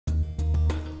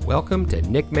Welcome to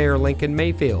Nick Mayer Lincoln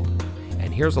Mayfield,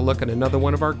 and here's a look at another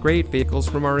one of our great vehicles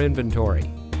from our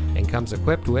inventory, and comes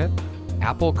equipped with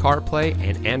Apple CarPlay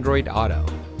and Android Auto,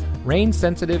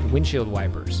 rain-sensitive windshield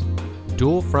wipers,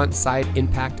 dual front side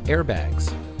impact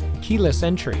airbags, keyless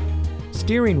entry,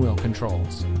 steering wheel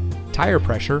controls, tire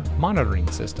pressure monitoring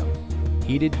system,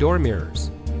 heated door mirrors,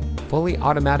 fully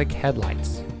automatic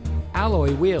headlights,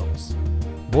 alloy wheels,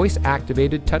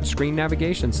 voice-activated touchscreen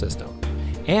navigation system,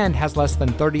 and has less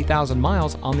than 30,000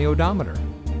 miles on the odometer.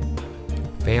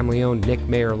 Family-owned Nick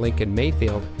Mayer Lincoln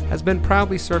Mayfield has been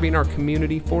proudly serving our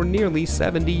community for nearly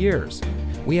 70 years.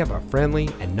 We have a friendly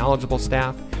and knowledgeable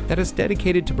staff that is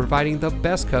dedicated to providing the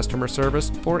best customer service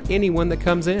for anyone that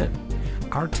comes in.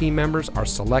 Our team members are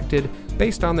selected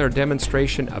based on their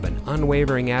demonstration of an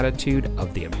unwavering attitude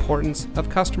of the importance of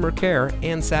customer care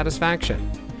and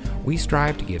satisfaction. We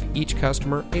strive to give each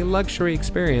customer a luxury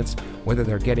experience, whether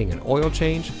they're getting an oil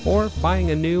change or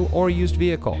buying a new or used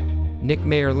vehicle. Nick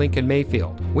Mayer Lincoln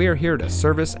Mayfield, we are here to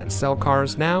service and sell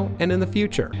cars now and in the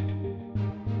future.